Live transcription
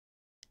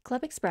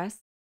ClubExpress,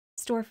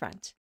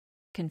 Storefront,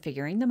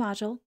 configuring the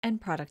module and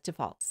product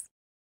defaults.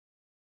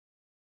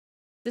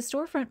 The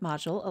Storefront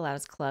module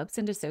allows clubs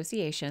and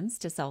associations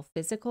to sell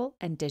physical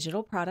and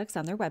digital products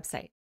on their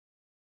website.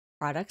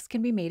 Products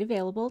can be made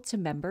available to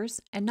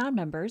members and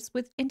non-members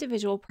with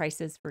individual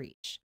prices for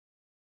each.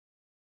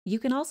 You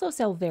can also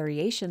sell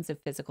variations of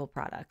physical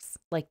products,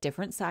 like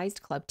different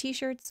sized club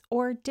t-shirts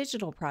or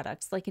digital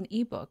products like an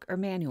ebook or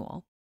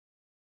manual.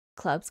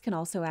 Clubs can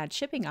also add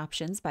shipping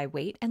options by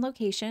weight and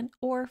location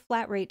or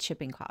flat rate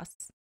shipping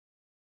costs.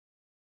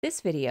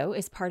 This video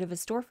is part of a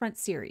Storefront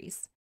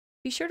series.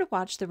 Be sure to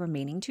watch the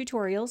remaining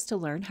tutorials to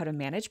learn how to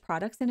manage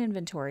products and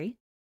inventory,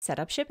 set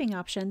up shipping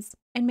options,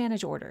 and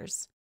manage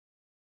orders.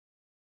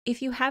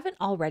 If you haven't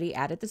already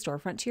added the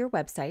Storefront to your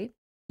website,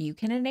 you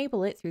can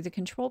enable it through the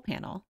Control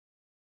panel.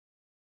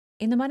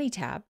 In the Money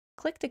tab,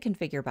 click the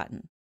Configure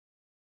button.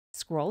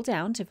 Scroll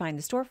down to find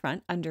the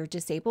Storefront under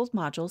Disabled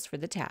Modules for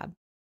the tab.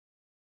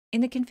 In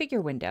the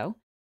Configure window,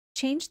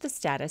 change the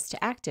status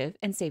to Active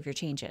and save your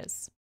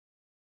changes.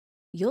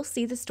 You'll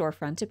see the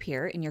Storefront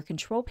appear in your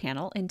Control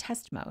panel in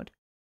Test mode.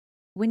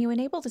 When you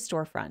enable the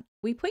Storefront,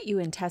 we put you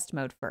in Test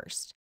mode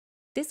first.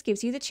 This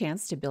gives you the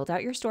chance to build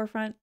out your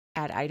Storefront,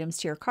 add items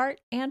to your cart,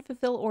 and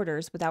fulfill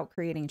orders without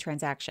creating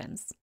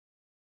transactions.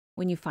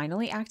 When you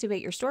finally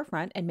activate your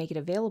Storefront and make it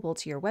available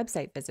to your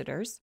website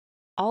visitors,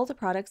 all the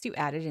products you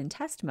added in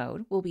Test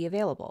mode will be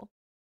available.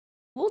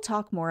 We'll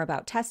talk more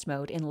about Test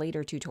mode in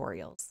later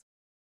tutorials.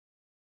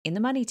 In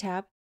the Money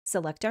tab,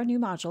 select our new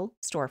module,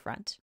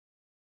 Storefront.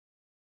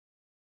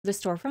 The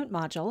Storefront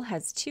module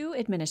has two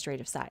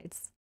administrative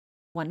sides,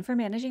 one for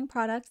managing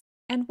products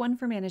and one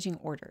for managing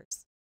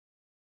orders.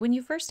 When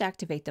you first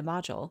activate the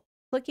module,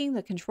 clicking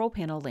the Control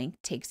panel link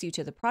takes you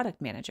to the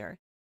Product Manager.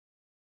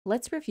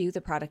 Let's review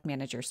the Product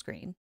Manager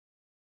screen.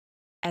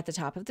 At the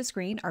top of the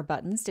screen are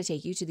buttons to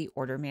take you to the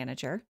Order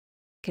Manager,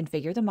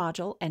 configure the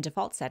module and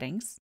default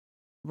settings,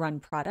 run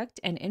product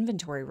and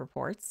inventory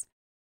reports,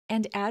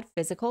 and add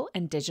physical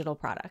and digital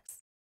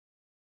products.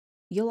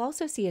 You'll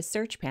also see a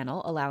search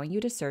panel allowing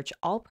you to search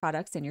all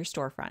products in your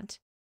Storefront.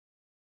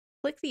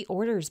 Click the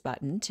Orders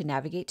button to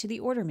navigate to the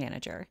Order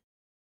Manager.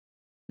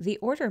 The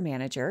Order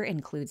Manager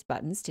includes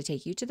buttons to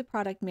take you to the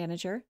Product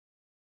Manager,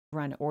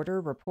 run order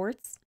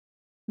reports,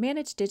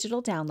 manage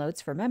digital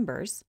downloads for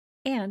members,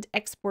 and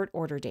export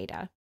order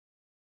data.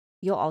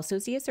 You'll also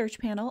see a search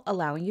panel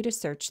allowing you to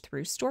search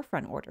through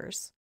Storefront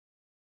orders.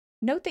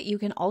 Note that you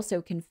can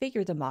also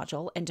configure the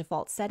module and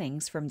default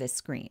settings from this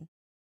screen.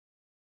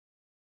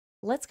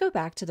 Let's go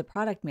back to the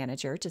Product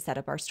Manager to set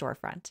up our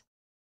Storefront.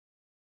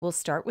 We'll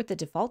start with the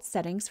default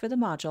settings for the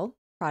module,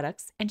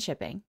 products, and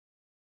shipping.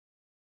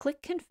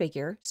 Click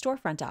Configure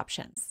Storefront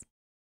Options.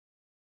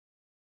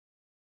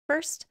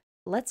 First,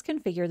 let's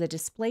configure the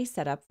display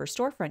setup for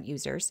Storefront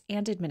users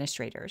and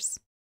administrators.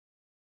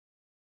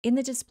 In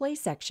the Display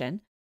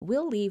section,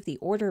 we'll leave the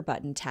Order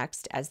button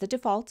text as the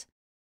default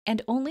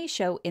and only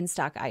show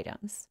in-stock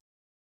items,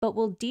 but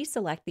we'll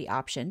deselect the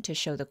option to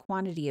show the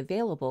quantity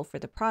available for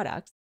the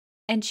products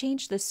and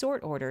change the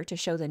sort order to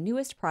show the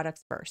newest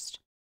products first.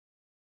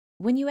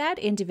 When you add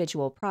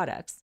individual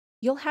products,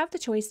 you'll have the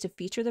choice to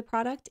feature the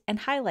product and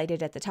highlight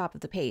it at the top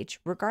of the page,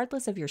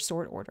 regardless of your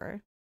sort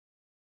order.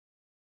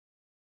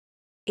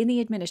 In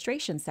the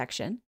Administration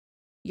section,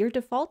 your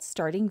default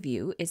starting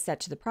view is set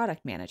to the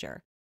Product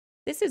Manager.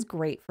 This is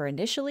great for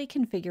initially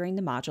configuring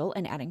the module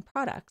and adding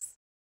products.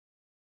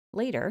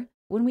 Later,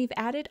 when we've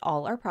added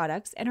all our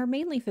products and are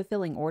mainly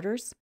fulfilling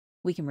orders,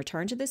 we can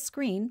return to this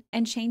screen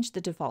and change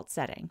the default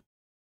setting.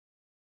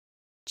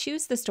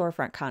 Choose the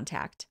Storefront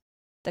contact.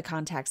 The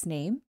contact's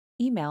name,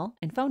 email,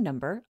 and phone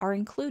number are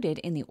included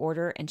in the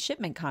order and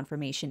shipment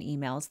confirmation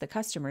emails the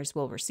customers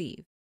will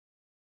receive.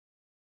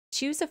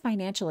 Choose a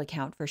financial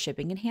account for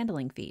shipping and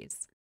handling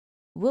fees.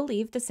 We'll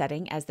leave the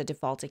setting as the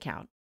default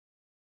account.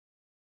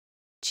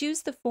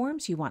 Choose the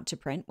forms you want to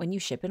print when you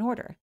ship an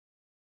order.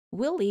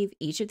 We'll leave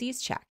each of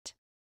these checked.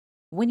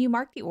 When you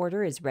mark the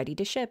order as ready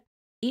to ship,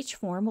 each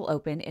form will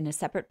open in a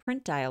separate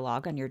print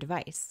dialog on your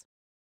device.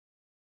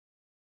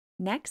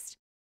 Next,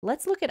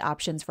 let's look at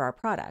options for our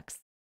products.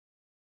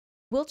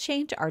 We'll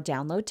change our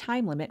download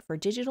time limit for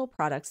digital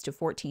products to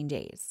 14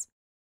 days.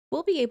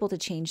 We'll be able to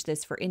change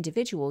this for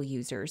individual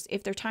users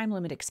if their time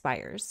limit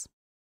expires.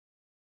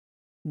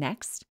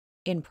 Next,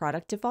 in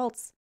Product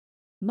Defaults,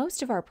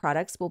 most of our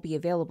products will be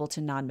available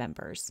to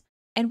non-members,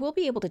 and we'll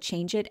be able to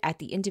change it at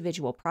the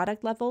individual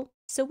product level,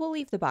 so we'll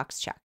leave the box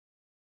checked.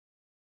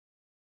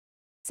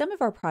 Some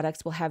of our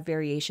products will have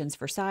variations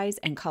for size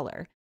and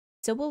color,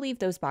 so we'll leave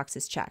those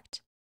boxes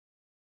checked.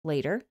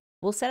 Later,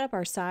 we'll set up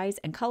our size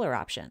and color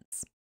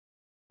options.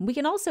 We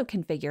can also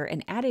configure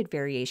an added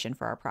variation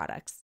for our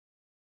products.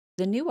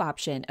 The new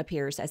option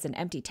appears as an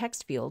empty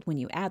text field when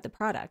you add the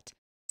product,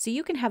 so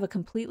you can have a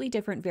completely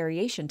different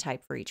variation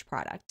type for each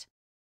product.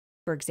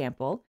 For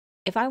example,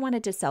 if I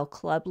wanted to sell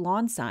club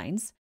lawn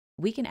signs,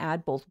 we can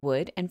add both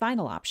wood and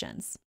vinyl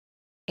options.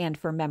 And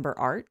for member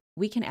art,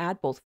 we can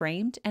add both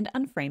framed and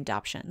unframed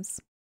options.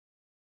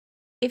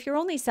 If you're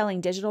only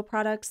selling digital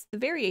products, the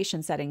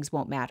variation settings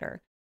won't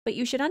matter, but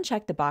you should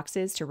uncheck the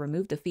boxes to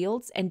remove the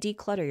fields and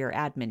declutter your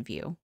admin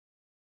view.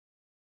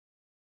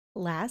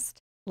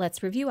 Last,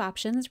 let's review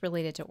options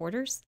related to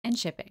orders and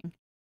shipping.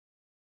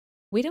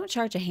 We don't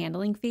charge a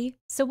handling fee,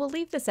 so we'll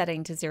leave the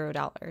setting to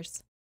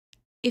 $0.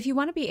 If you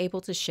want to be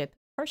able to ship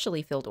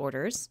partially filled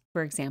orders,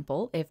 for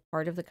example, if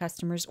part of the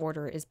customer's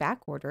order is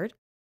back-ordered,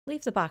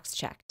 leave the box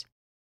checked.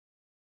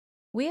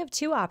 We have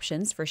two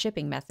options for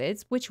shipping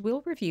methods, which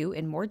we'll review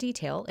in more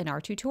detail in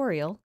our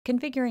tutorial,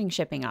 Configuring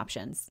Shipping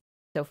Options.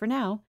 So for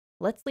now,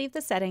 let's leave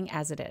the setting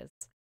as it is.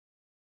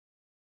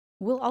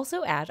 We'll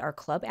also add our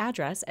club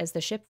address as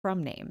the ship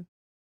from name.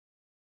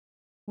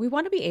 We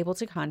want to be able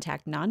to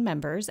contact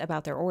non-members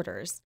about their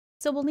orders,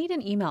 so we'll need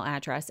an email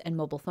address and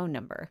mobile phone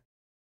number.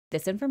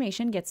 This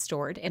information gets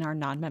stored in our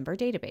non-member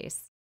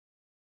database.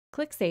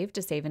 Click Save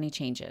to save any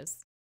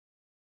changes.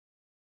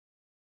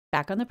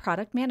 Back on the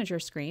Product Manager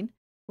screen,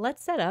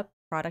 let's set up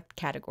product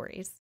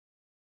categories.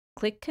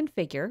 Click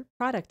Configure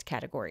Product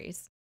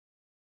Categories.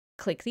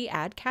 Click the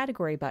Add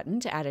Category button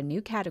to add a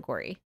new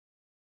category.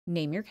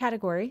 Name your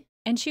category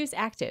and choose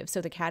Active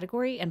so the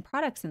category and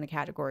products in the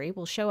category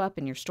will show up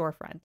in your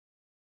storefront.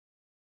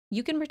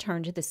 You can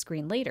return to this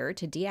screen later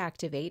to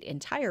deactivate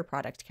entire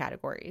product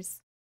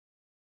categories.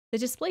 The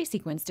display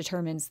sequence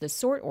determines the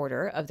sort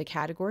order of the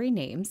category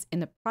names in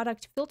the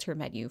Product Filter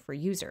menu for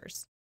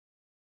users.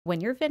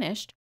 When you're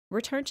finished,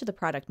 return to the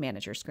Product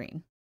Manager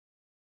screen.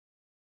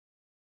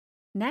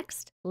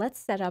 Next, let's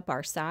set up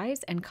our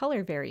size and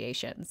color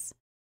variations.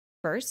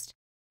 First,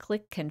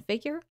 click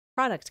Configure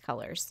Product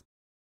Colors.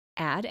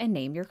 Add and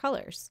name your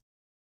colors.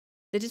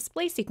 The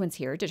display sequence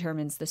here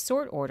determines the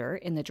sort order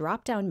in the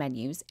drop-down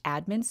menus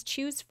admins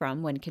choose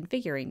from when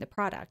configuring the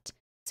product,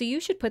 so you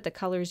should put the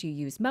colors you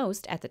use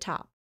most at the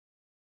top.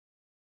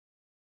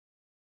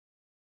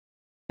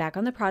 Back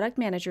on the Product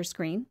Manager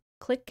screen,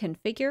 click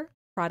Configure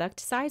Product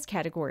Size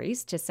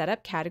Categories to set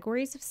up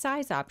categories of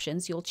size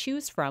options you'll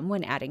choose from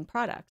when adding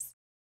products.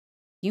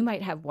 You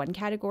might have one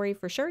category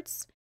for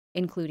shirts,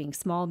 including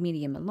small,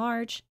 medium, and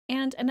large,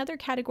 and another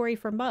category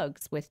for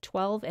mugs with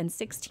 12 and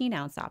 16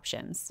 ounce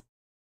options.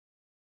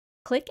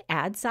 Click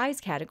Add Size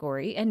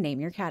Category and name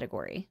your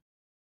category.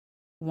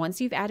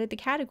 Once you've added the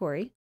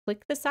category,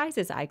 click the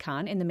Sizes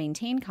icon in the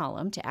Maintain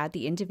column to add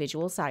the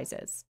individual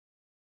sizes.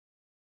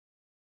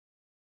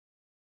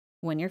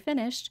 When you're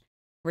finished,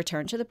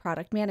 return to the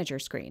Product Manager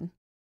screen.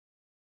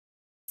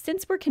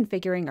 Since we're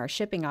configuring our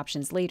shipping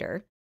options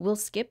later, we'll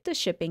skip the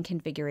shipping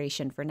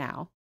configuration for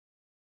now.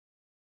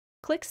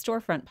 Click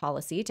Storefront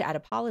Policy to add a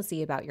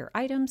policy about your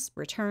items,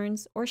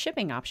 returns, or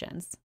shipping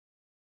options.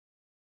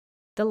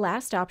 The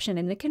last option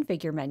in the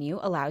Configure menu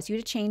allows you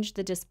to change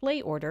the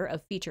display order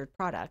of featured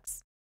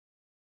products.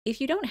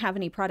 If you don't have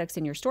any products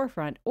in your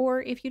storefront,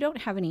 or if you don't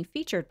have any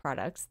featured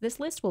products, this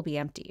list will be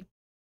empty.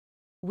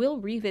 We'll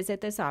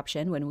revisit this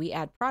option when we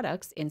add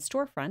products in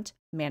Storefront,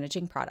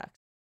 Managing Products.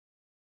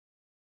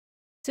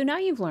 So now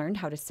you've learned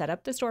how to set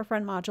up the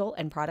Storefront module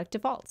and product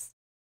defaults.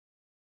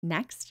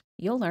 Next,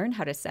 you'll learn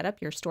how to set up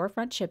your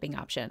storefront shipping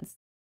options.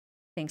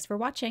 Thanks for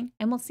watching,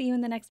 and we'll see you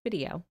in the next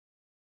video.